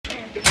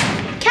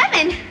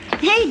Kevin!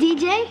 Hey,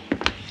 DJ.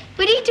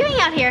 What are you doing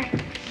out here?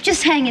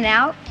 Just hanging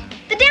out.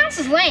 The dance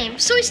is lame,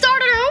 so we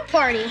started our own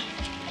party.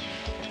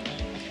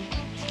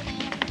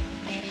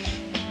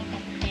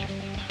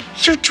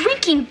 You're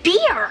drinking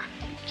beer.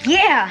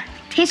 Yeah,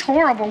 tastes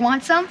horrible.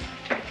 Want some?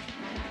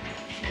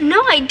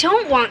 No, I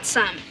don't want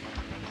some.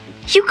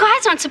 You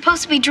guys aren't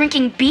supposed to be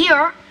drinking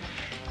beer.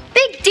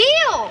 Big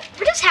deal.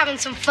 We're just having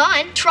some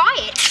fun. Try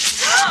it.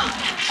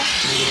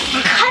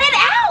 Cut it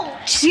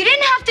out. You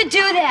didn't have to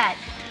do that.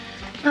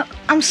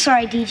 I'm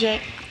sorry,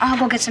 DJ. I'll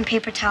go get some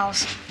paper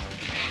towels.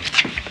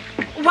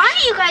 Why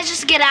don't you guys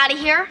just get out of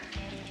here?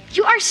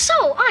 You are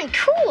so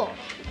uncool.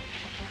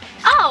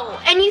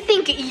 Oh, and you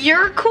think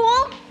you're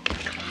cool?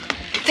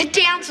 The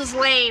dance was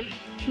lame.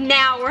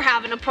 Now we're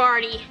having a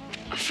party.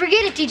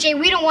 Forget it, DJ.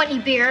 We don't want any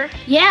beer.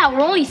 Yeah,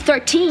 we're only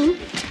 13.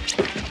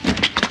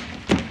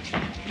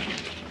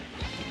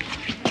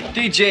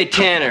 DJ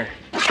Tanner.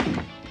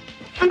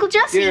 Uncle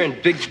Jesse. You're in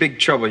big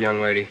trouble, young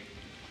lady.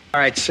 All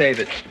right, save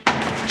it.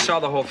 I saw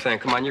the whole thing.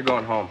 Come on, you're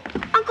going home.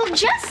 Uncle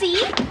Jesse?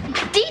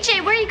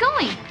 DJ, where are you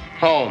going?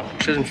 Home.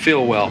 She doesn't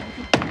feel well.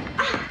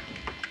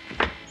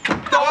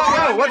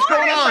 Whoa, what's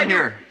going on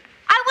here?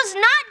 I was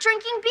not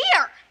drinking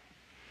beer.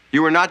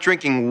 You were not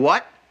drinking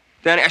what?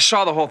 Danny, I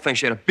saw the whole thing.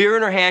 She had a beer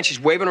in her hand. She's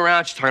waving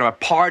around. She's talking about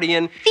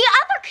partying. The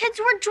other kids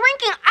were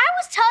drinking. I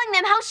was telling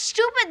them how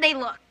stupid they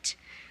looked.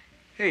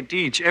 Hey,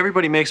 Deej,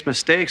 everybody makes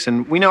mistakes,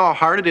 and we know how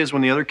hard it is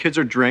when the other kids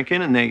are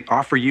drinking and they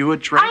offer you a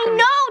drink. I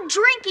know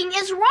drinking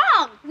is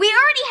wrong. We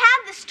already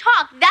had this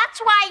talk. That's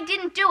why I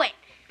didn't do it.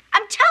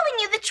 I'm telling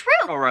you the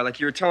truth. All right, like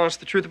you were telling us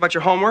the truth about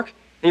your homework,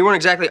 and you weren't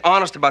exactly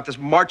honest about this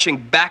marching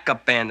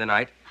backup band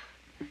tonight.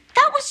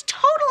 That was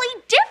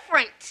totally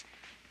different.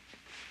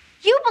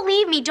 You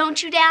believe me,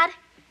 don't you, Dad?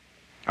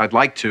 I'd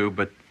like to,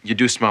 but you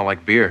do smell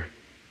like beer.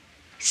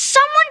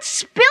 Someone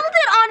spilled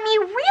it on me,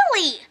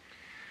 really.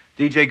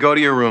 DJ, go to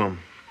your room.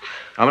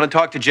 I'm gonna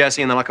talk to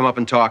Jesse, and then I'll come up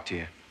and talk to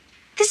you.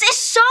 This is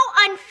so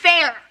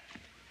unfair.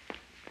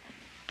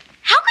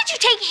 How could you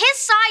take his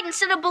side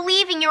instead of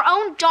believing your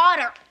own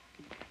daughter?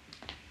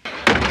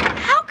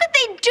 How could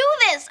they do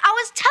this? I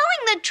was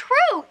telling the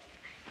truth.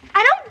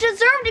 I don't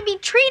deserve to be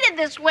treated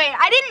this way.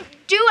 I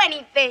didn't do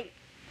anything.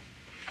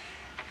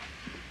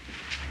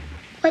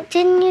 What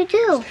didn't you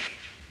do?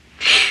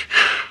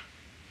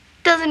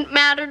 Doesn't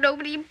matter.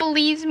 Nobody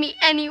believes me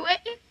anyway.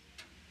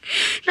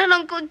 Not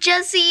Uncle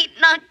Jesse,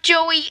 not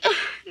Joey,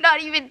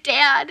 not even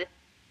Dad.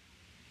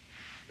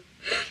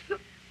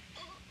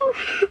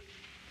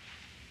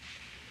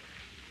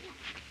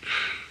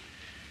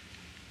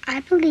 I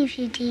believe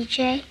you,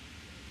 DJ.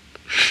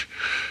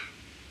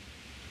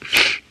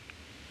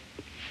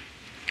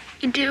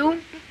 You do?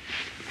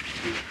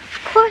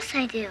 Of course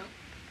I do.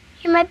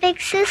 You're my big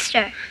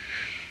sister.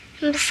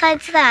 And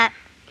besides that,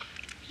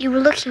 you were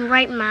looking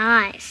right in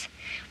my eyes.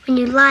 When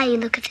you lie, you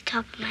look at the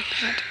top of my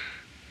head.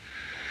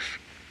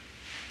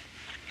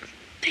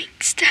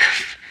 Thanks,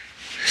 Steph.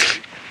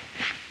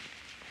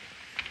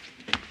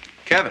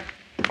 Kevin,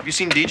 have you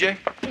seen DJ?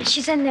 Yeah,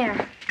 she's in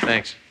there.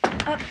 Thanks.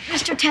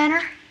 Mr.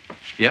 Tanner?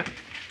 Yeah?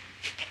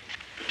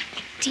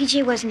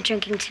 DJ wasn't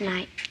drinking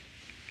tonight.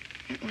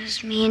 It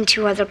was me and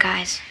two other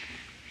guys.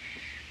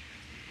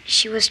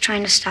 She was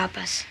trying to stop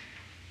us.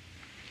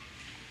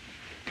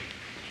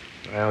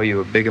 I owe you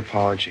a big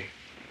apology.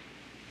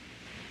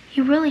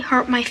 You really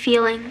hurt my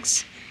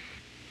feelings.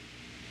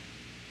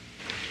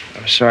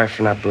 I'm sorry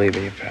for not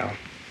believing you, pal.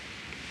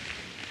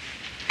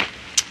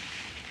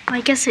 I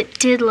guess it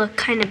did look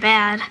kind of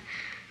bad.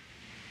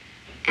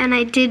 And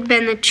I did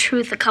bend the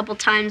truth a couple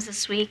times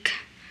this week.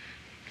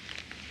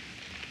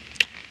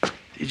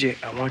 DJ,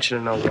 I want you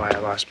to know why I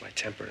lost my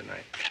temper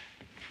tonight.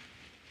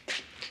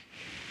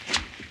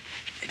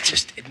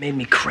 It made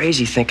me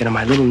crazy thinking of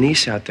my little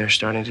niece out there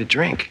starting to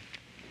drink.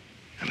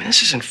 I mean,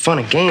 this isn't fun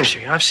and games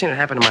here. You know, I've seen it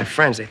happen to my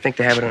friends. They think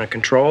they have it under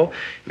control.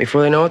 And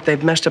before they know it,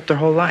 they've messed up their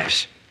whole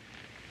lives.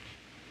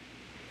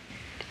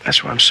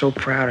 That's why I'm so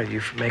proud of you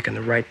for making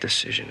the right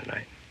decision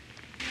tonight.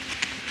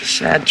 The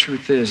sad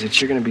truth is that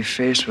you're going to be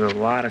faced with a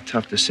lot of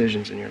tough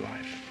decisions in your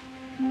life.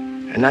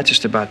 And not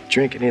just about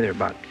drinking either,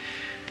 about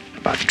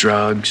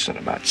drugs and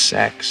about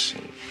sex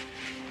and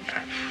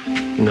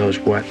who knows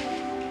what.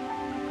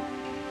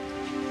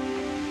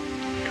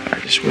 I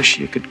just wish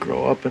you could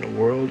grow up in a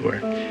world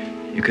where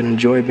you can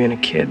enjoy being a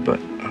kid, but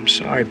I'm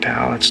sorry,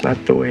 pal, it's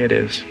not the way it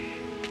is.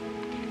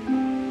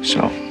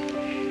 So,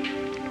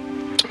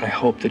 I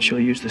hope that you'll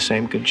use the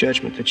same good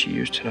judgment that you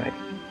used tonight.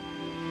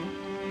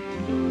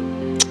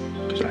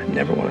 Because I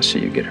never want to see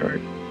you get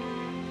hurt.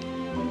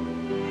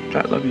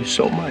 I love you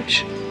so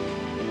much.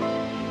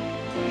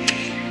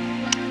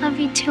 Love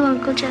you too,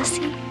 Uncle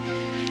Jesse.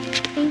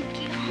 Thank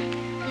you.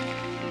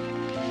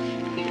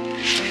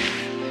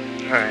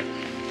 All right.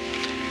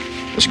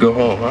 Let's go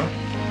home, huh?